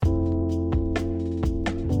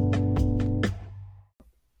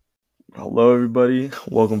Hello, everybody.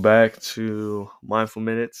 Welcome back to Mindful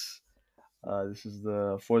Minutes. This is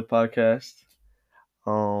the fourth podcast.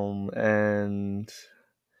 And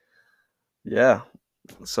yeah,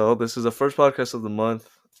 so this is the first podcast of the month.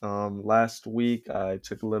 Last week I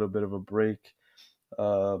took a little bit of a break,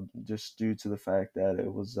 just due to the fact that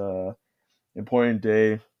it was a important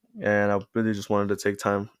day, and I really just wanted to take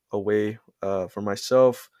time away for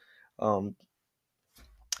myself, um,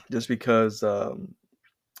 just because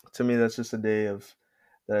to me that's just a day of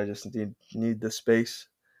that I just need the space.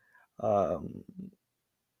 Um,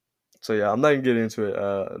 so yeah, I'm not gonna get into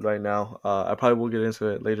it right now. I probably will get into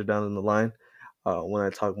it later down in the line when I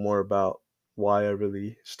talk more about why I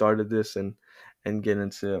really started this and get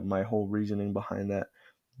into my whole reasoning behind that.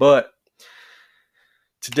 But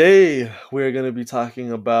today we're gonna be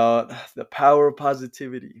talking about the power of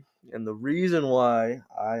positivity, and the reason why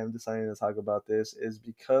I am deciding to talk about this is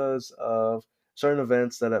because of certain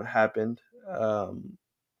events that have happened um,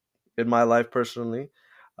 in my life personally.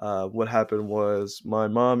 What happened was my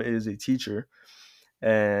mom is a teacher,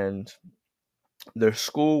 and their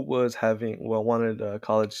school was wanted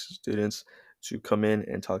college students to come in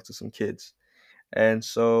and talk to some kids. And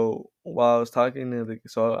so while I was talking to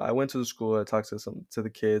so I went to the school, I talked to the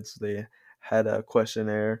kids. They had a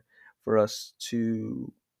questionnaire for us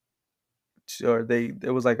or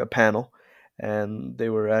it was like a panel, and they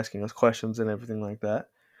were asking us questions and everything like that.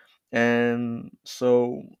 And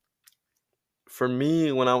so for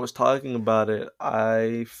me, when I was talking about it,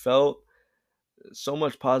 I felt so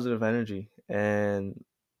much positive energy, and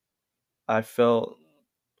I felt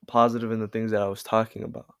positive in the things that I was talking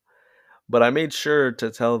about. But I made sure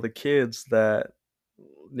to tell the kids that,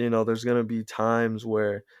 there's going to be times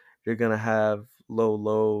where you're going to have low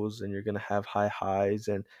lows and you're going to have high highs,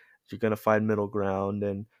 and you're going to find middle ground,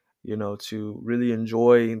 and, to really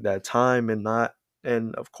enjoy that time and not,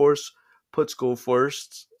 and of course, put school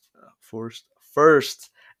first,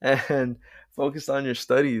 and focus on your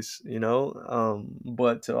studies,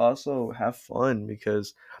 but to also have fun,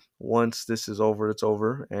 because once this is over, it's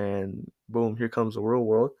over, and boom, here comes the real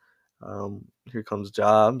world. Here comes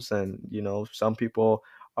jobs, and some people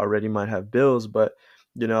already might have bills, but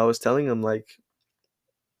I was telling them, like,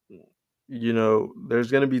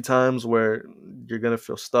 there's going to be times where you're going to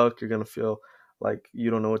feel stuck, you're going to feel like you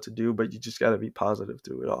don't know what to do, but you just got to be positive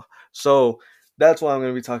through it all. So that's what I'm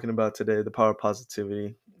going to be talking about today, the power of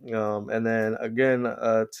positivity. And then again,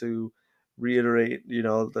 to reiterate,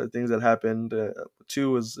 the things that happened,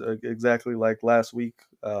 two was exactly like last week,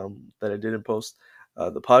 that I didn't post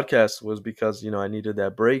the podcast, was because I needed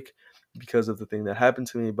that break because of the thing that happened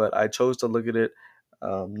to me. But I chose to look at it,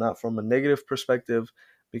 not from a negative perspective,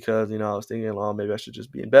 because I was thinking, oh, maybe I should just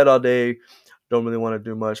be in bed all day, don't really want to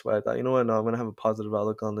do much. But I thought, you know what, no, I'm gonna have a positive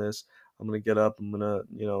outlook on this. I'm gonna get up, I'm gonna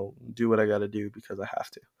do what I got to do because I have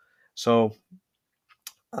to. So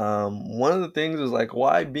one of the things is like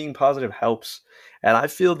why being positive helps, and I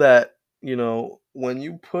feel that when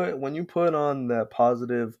you put on that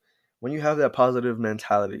positive, when you have that positive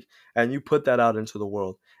mentality, and you put that out into the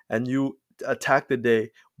world, and you attack the day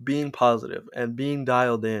being positive and being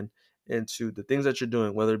dialed in into the things that you're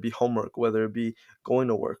doing, whether it be homework, whether it be going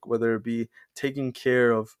to work, whether it be taking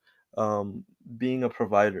care of, being a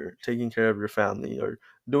provider, taking care of your family, or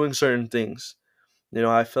doing certain things.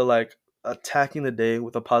 I feel like attacking the day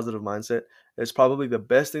with a positive mindset is probably the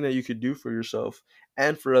best thing that you could do for yourself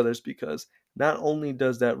and for others, because not only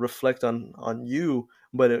does that reflect on you,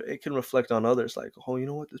 but it can reflect on others. Like, oh, you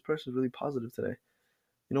know what, this person is really positive today.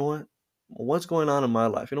 You know what? What's going on in my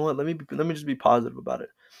life? You know what? Let me just be positive about it,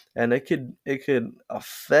 and it could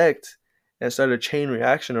affect and start a chain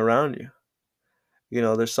reaction around you.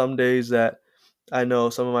 There's some days that I know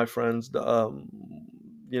some of my friends, don't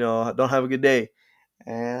have a good day,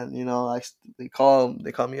 and they call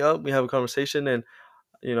me up, we have a conversation, and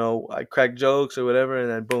I crack jokes or whatever, and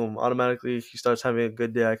then boom, automatically he starts having a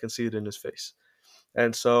good day. I can see it in his face.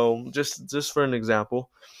 And so just for an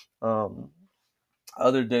example, um,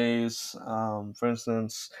 other days, for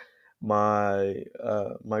instance, my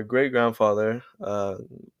great grandfather,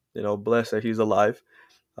 blessed that he's alive.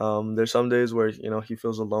 There's some days where he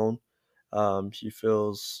feels alone. He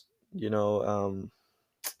feels, you know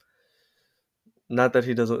not that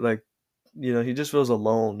he doesn't like, he just feels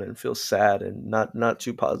alone and feels sad and not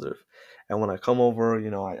too positive. And when I come over,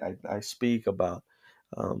 I speak about,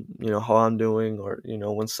 how I'm doing, or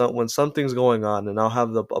when something's going on, and I'll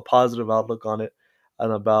have a positive outlook on it,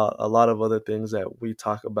 and about a lot of other things that we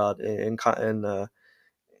talk about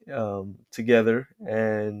together.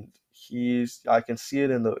 And I can see it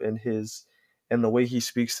in the way he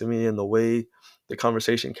speaks to me, and the way the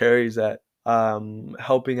conversation carries, that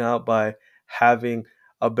helping out by having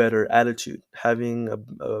a better attitude, having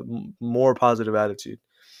a more positive attitude.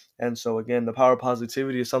 And so again, the power of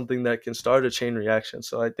positivity is something that can start a chain reaction.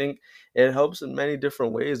 So I think it helps in many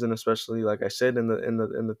different ways, and especially like I said, in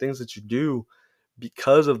the things that you do,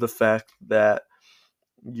 because of the fact that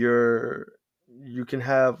you're you can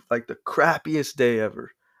have like the crappiest day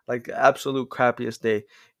ever, like the absolute crappiest day.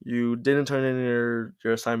 You didn't turn in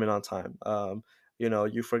your assignment on time.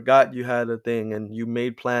 You forgot you had a thing and you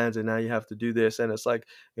made plans and now you have to do this, and it's like,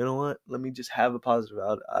 you know what, let me just have a positive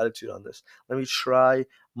attitude on this. Let me try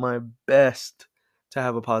my best to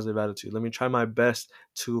have a positive attitude. Let me try my best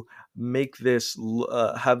to make this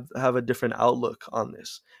have a different outlook on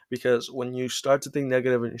this, because when you start to think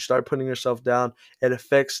negative and you start putting yourself down, it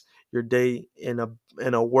affects your day in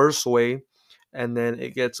a worse way, and then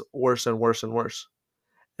it gets worse and worse and worse,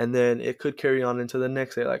 and then it could carry on into the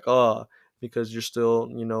next day, like, oh, because you're still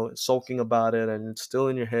sulking about it, and it's still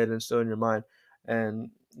in your head and still in your mind. And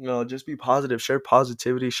just be positive, share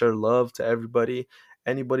positivity, share love to everybody,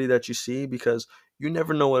 anybody that you see, because you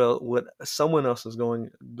never know what someone else is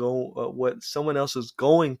what someone else is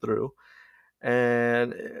going through.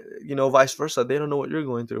 And vice versa, they don't know what you're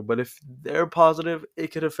going through, but if they're positive, it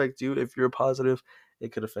could affect you. If you're positive,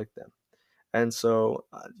 it could affect them. And so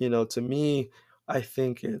to me, I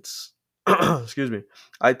think it's excuse me,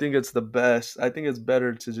 I think it's the best. I think it's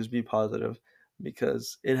better to just be positive,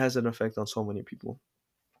 because it has an effect on so many people.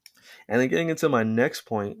 And then getting into my next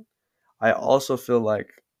point, I also feel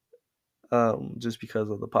like, just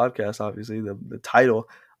because of the podcast, obviously, the title,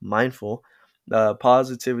 mindful,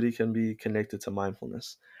 positivity can be connected to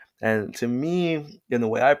mindfulness. And to me, in the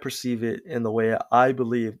way I perceive it, in the way I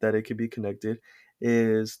believe that it could be connected,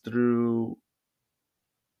 is through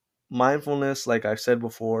mindfulness, like I've said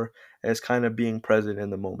before, as kind of being present in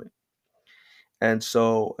the moment. And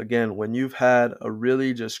so, again, when you've had a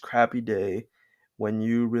really just crappy day, when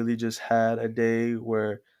you really just had a day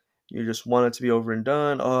where you just want it to be over and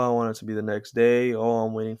done, oh, I want it to be the next day, oh,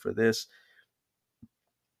 I'm waiting for this.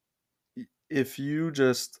 If you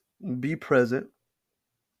just be present,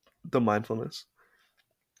 the mindfulness,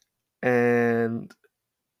 and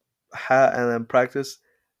and then practice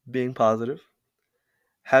being positive,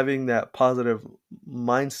 having that positive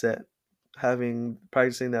mindset, having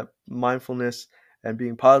practicing that mindfulness and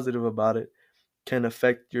being positive about it, can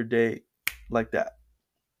affect your day like that.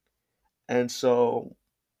 And so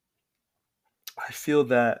I feel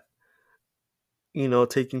that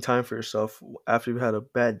taking time for yourself after you've had a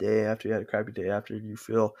bad day, after you had a crappy day, after you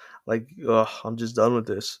feel like, oh, I'm just done with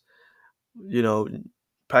this, you know,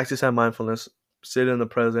 practice that mindfulness, sit in the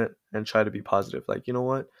present, and try to be positive. Like, you know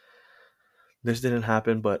what? This didn't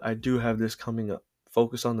happen, but I do have this coming up.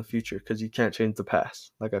 Focus on the future, because you can't change the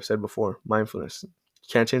past. Like I've said before, mindfulness. You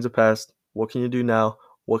can't change the past. What can you do now?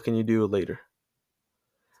 What can you do later?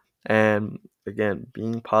 And again,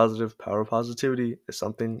 being positive, power of positivity is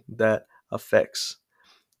something that affects.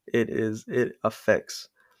 It affects.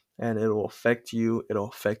 And it'll affect you, it'll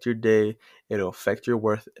affect your day, it'll affect your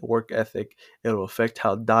work ethic, it'll affect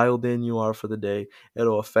how dialed in you are for the day,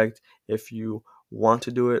 it'll affect if you want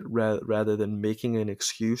to do it rather than making an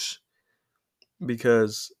excuse.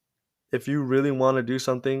 Because if you really want to do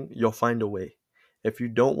something, you'll find a way. If you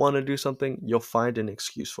don't want to do something, you'll find an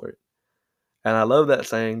excuse for it. And I love that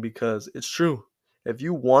saying because it's true. If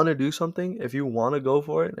you want to do something, if you want to go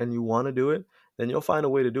for it and you want to do it, then you'll find a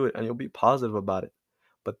way to do it and you'll be positive about it.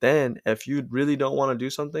 But then if you really don't want to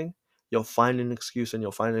do something, you'll find an excuse, and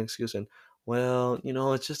you'll find an excuse, and, well,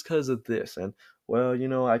 it's just because of this, and,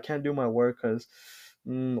 well, I can't do my work because,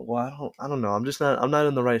 well, I don't know. I'm not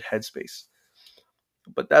in the right headspace.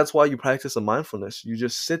 But that's why you practice a mindfulness. You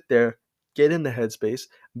just sit there, get in the headspace,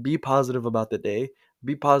 be positive about the day,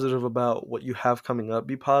 be positive about what you have coming up,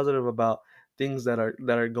 be positive about things that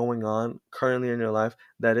are going on currently in your life.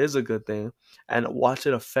 That is a good thing, and watch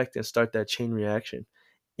it affect and start that chain reaction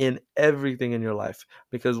in everything in your life.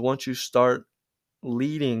 Because once you start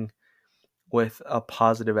leading with a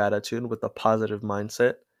positive attitude, with a positive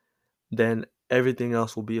mindset, then everything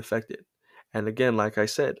else will be affected. And again, like I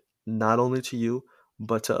said, not only to you,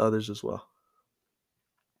 but to others as well.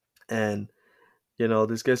 And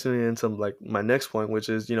this gets me into like my next point, which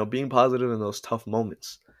is being positive in those tough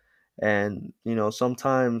moments. And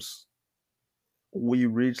sometimes we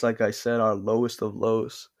reach, like I said, our lowest of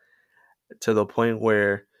lows, to the point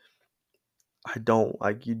where you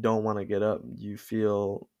don't want to get up. You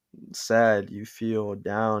feel sad, you feel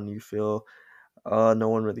down, you feel no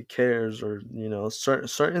one really cares, or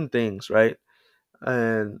certain things, right?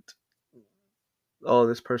 And, oh,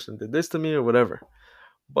 this person did this to me or whatever.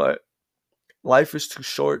 But life is too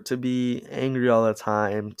short to be angry all the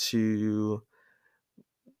time, to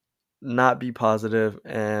not be positive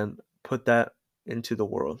and put that into the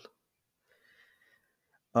world.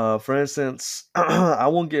 For instance, I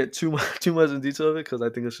won't get too much in detail of it because I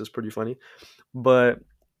think it's just pretty funny. But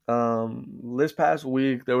this past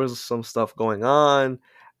week there was some stuff going on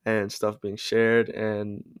and stuff being shared,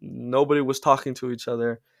 and nobody was talking to each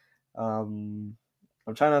other. Um,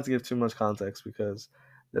 I'm trying not to give too much context because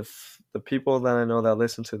the people that I know that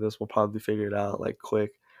listen to this will probably figure it out like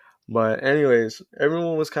quick. But anyways,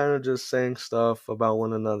 everyone was kind of just saying stuff about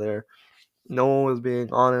one another. No one was being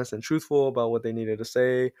honest and truthful about what they needed to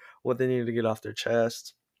say, what they needed to get off their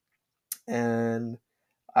chest. And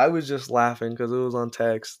I was just laughing because it was on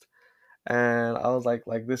text, and I was like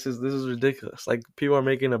this is ridiculous. Like, people are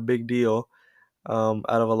making a big deal out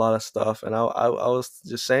of a lot of stuff, and I was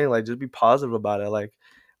just saying, like, just be positive about it. Like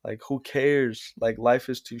who cares? Like, life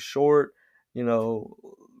is too short. You know,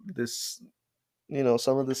 this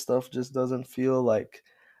some of this stuff just doesn't feel like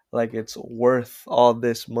it's worth all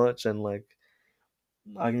this much. And like,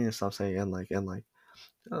 I need to stop saying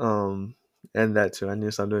um and that too. I need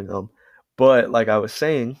to stop doing but like I was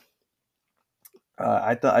saying,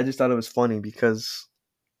 I just thought it was funny because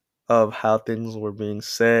of how things were being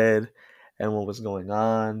said and what was going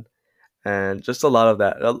on, and just a lot of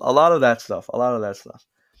that stuff,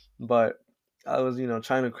 But I was,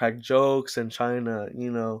 trying to crack jokes and trying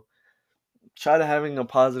to, try to having a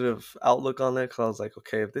positive outlook on it. Cause I was like,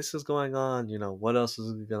 okay, if this is going on, what else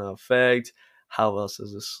is it gonna affect? How else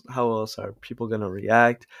are people gonna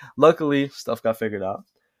react? Luckily, stuff got figured out.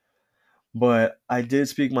 But I did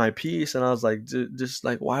speak my piece, and I was like, just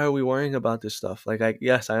like, why are we worrying about this stuff? Like,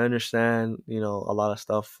 yes, I understand, a lot of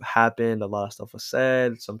stuff happened, a lot of stuff was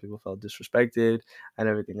said, some people felt disrespected and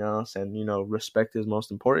everything else. And, respect is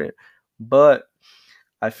most important. But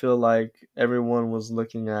I feel like everyone was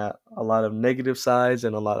looking at a lot of negative sides,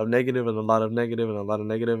 and a lot of negative, and a lot of negative, and a lot of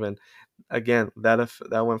negative. And again,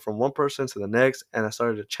 that went from one person to the next, and I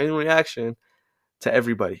started a chain reaction to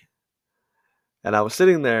everybody. And I was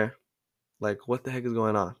sitting there like, what the heck is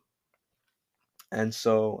going on? And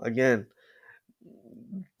so again,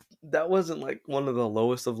 that wasn't like one of the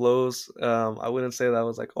lowest of lows. I wouldn't say that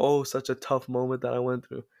was like, oh, such a tough moment that I went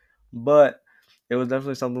through, but it was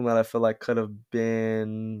definitely something that I feel like could have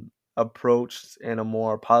been approached in a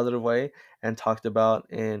more positive way and talked about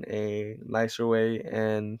in a nicer way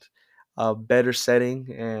and a better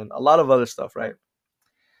setting and a lot of other stuff, right?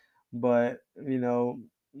 But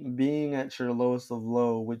being at your lowest of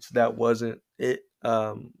low, which that wasn't it.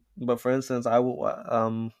 But for instance, I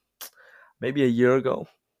will maybe a year ago,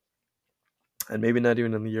 and maybe not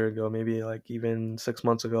even a year ago, maybe like even 6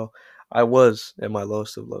 months ago, I was at my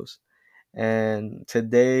lowest of lows. And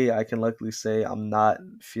today, I can luckily say I'm not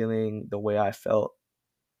feeling the way I felt,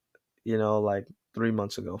 like 3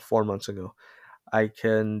 months ago, 4 months ago. I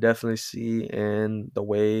can definitely see in the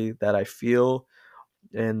way that I feel,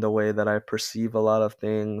 in the way that I perceive a lot of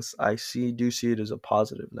things. Do see it as a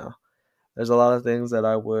positive now. There's a lot of things that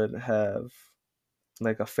I would have,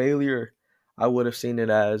 like a failure, I would have seen it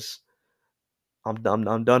as I'm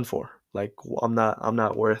done for. Like, I'm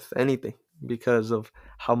not worth anything because of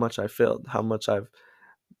how much I failed, how much I've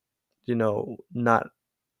not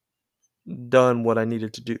done what I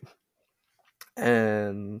needed to do.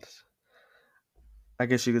 And I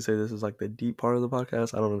guess you could say this is like the deep part of the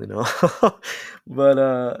podcast. I don't really know. But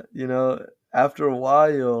after a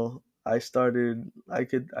while I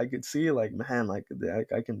could see, like, man, like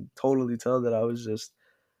I can totally tell that I was just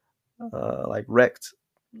like wrecked.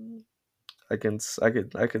 I could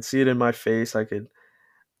see it in my face. I could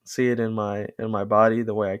see it in my body,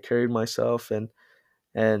 the way I carried myself.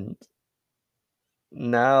 And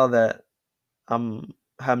now that I'm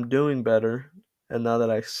doing better, and now that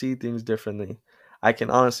I see things differently, I can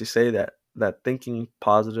honestly say that thinking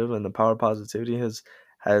positive and the power of positivity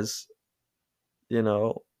has you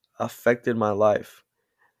know affected my life.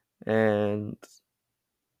 And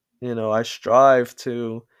I strive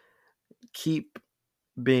to keep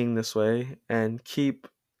being this way and keep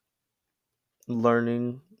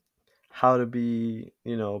learning how to be,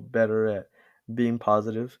 better at being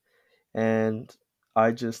positive. And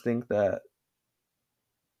I just think that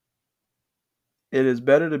it is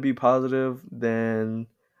better to be positive than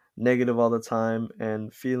negative all the time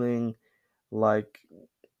and feeling like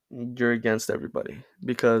you're against everybody,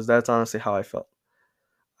 because that's honestly how I felt.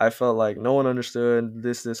 I felt like no one understood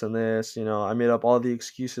this, and this. I made up all the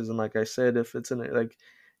excuses, and like I said, if it's in it, like,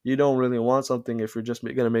 you don't really want something if you're just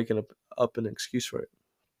gonna make up an excuse for it.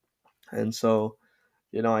 And so,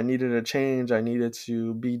 I needed a change. I needed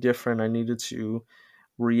to be different. I needed to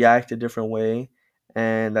react a different way.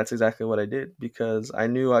 And that's exactly what I did, because I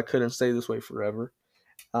knew I couldn't stay this way forever.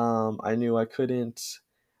 I knew I couldn't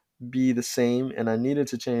be the same, and I needed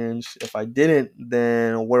to change. If I didn't,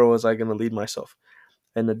 then where was I going to lead myself?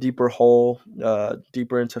 In a deeper hole,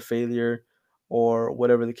 deeper into failure, or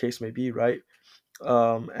whatever the case may be, right?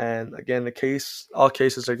 And again, all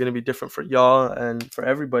cases are going to be different for y'all and for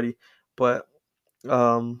everybody, but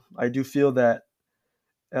I do feel that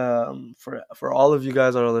for all of you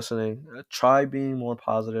guys that are listening, try being more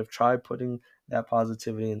positive. Try putting that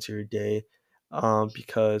positivity into your day,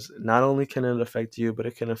 because not only can it affect you, but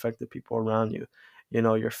it can affect the people around you. You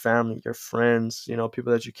know, your family, your friends. You know,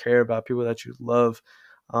 people that you care about, people that you love.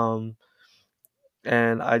 Um,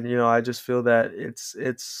 and I just feel that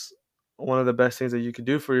it's one of the best things that you could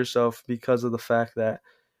do for yourself, because of the fact that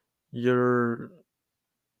you're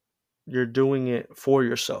you're doing it for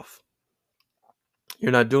yourself.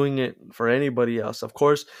 You're not doing it for anybody else. Of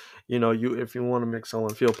course, you if you want to make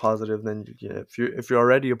someone feel positive, then if you're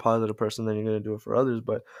already a positive person, then you're going to do it for others.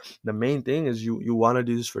 But the main thing is you want to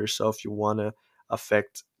do this for yourself. You want to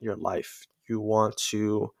affect your life. You want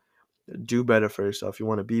to do better for yourself. You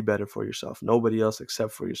want to be better for yourself. Nobody else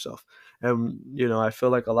except for yourself. And I feel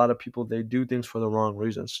like a lot of people, they do things for the wrong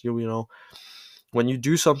reasons. When you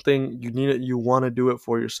do something, you need it. You want to do it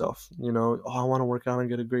for yourself. Oh, I want to work out and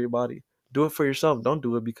get a great body. Do it for yourself. Don't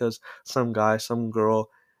do it because some guy, some girl,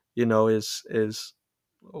 is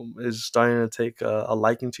starting to take a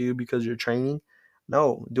liking to you because you're training.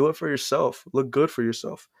 No, do it for yourself. Look good for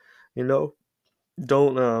yourself. You know,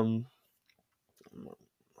 don't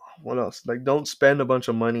what else? Like, don't spend a bunch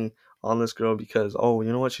of money on this girl because, oh,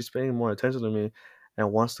 you know what, she's paying more attention to me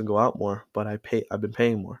and wants to go out more, but I've been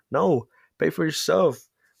paying more. No, pay for yourself.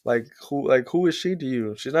 Who is she to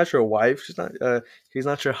you? She's not your wife. He's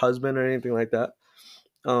not your husband or anything like that.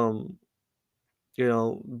 Um,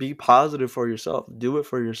 be positive for yourself. Do it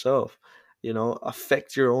for yourself.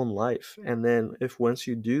 Affect your own life. And then if once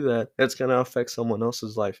you do that, it's gonna affect someone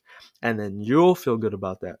else's life. And then you'll feel good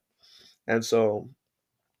about that. And so,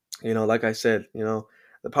 like I said,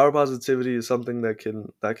 the power of positivity is something that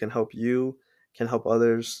can help you, can help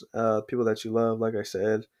others, people that you love, like I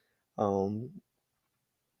said. um,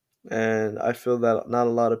 and I feel that not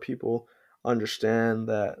a lot of people understand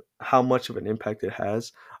that how much of an impact it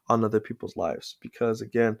has on other people's lives, because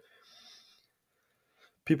again,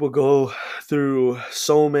 people go through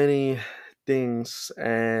so many things,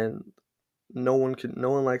 and no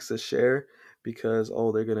one likes to share, because,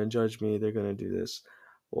 oh, they're gonna judge me, they're gonna do this.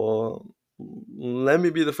 Well, let me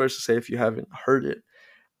be the first to say, if you haven't heard it,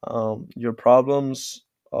 your problems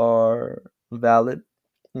are valid.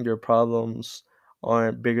 Your problems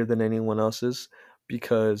aren't bigger than anyone else's,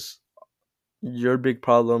 because your big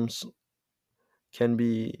problems can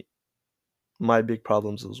be my big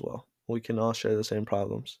problems as well. We can all share the same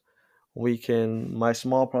problems. My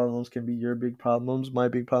small problems can be your big problems, my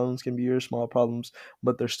big problems can be your small problems,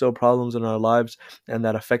 but there's still problems in our lives, and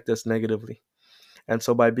that affect us negatively. And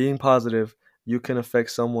so by being positive, you can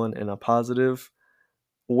affect someone in a positive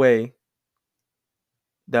way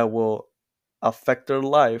that will affect their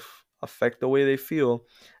life, affect the way they feel,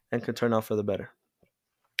 and can turn out for the better.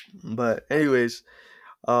 But anyways,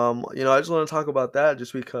 I just want to talk about that,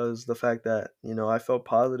 just because the fact that I felt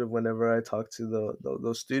positive whenever I talked to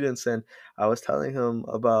those students, and I was telling him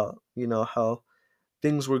about how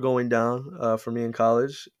things were going down for me in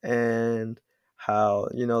college, and how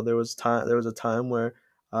there was a time where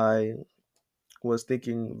I was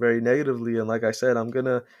thinking very negatively. And like I said, I'm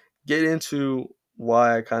gonna get into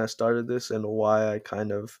why I kind of started this, and why I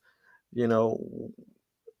kind of you know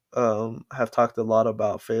have talked a lot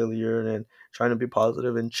about failure and trying to be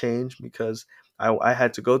positive and change, because I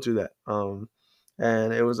had to go through that.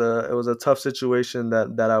 And it was a tough situation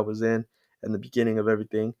that I was in the beginning of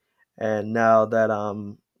everything. And now that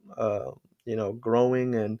I'm uh,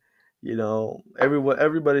 growing, and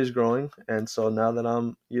everybody's growing, and so now that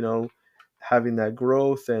I'm having that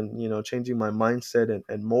growth, and changing my mindset,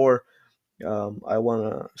 and more, I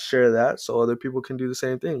want to share that so other people can do the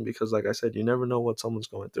same thing, because like I said, you never know what someone's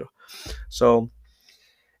going through. So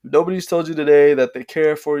if nobody's told you today that they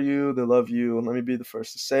care for you, they love you, let me be the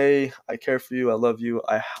first to say, I care for you, I love you.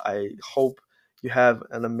 I hope you have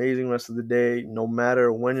an amazing rest of the day, no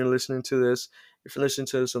matter when you're listening to this. If you're listening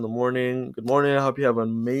to this in the morning, good morning. I hope you have an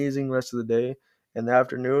amazing rest of the day. In the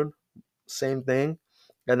afternoon, same thing.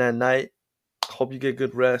 And at night, hope you get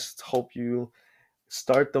good rest. Hope you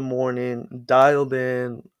start the morning dialed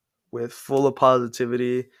in, with full of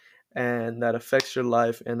positivity, and that affects your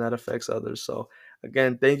life, and that affects others. So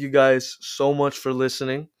again, thank you guys so much for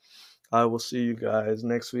listening. I will see you guys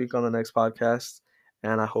next week on the next podcast.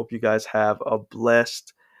 And I hope you guys have a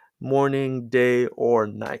blessed morning, day, or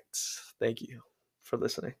night. Thank you for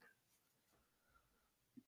listening.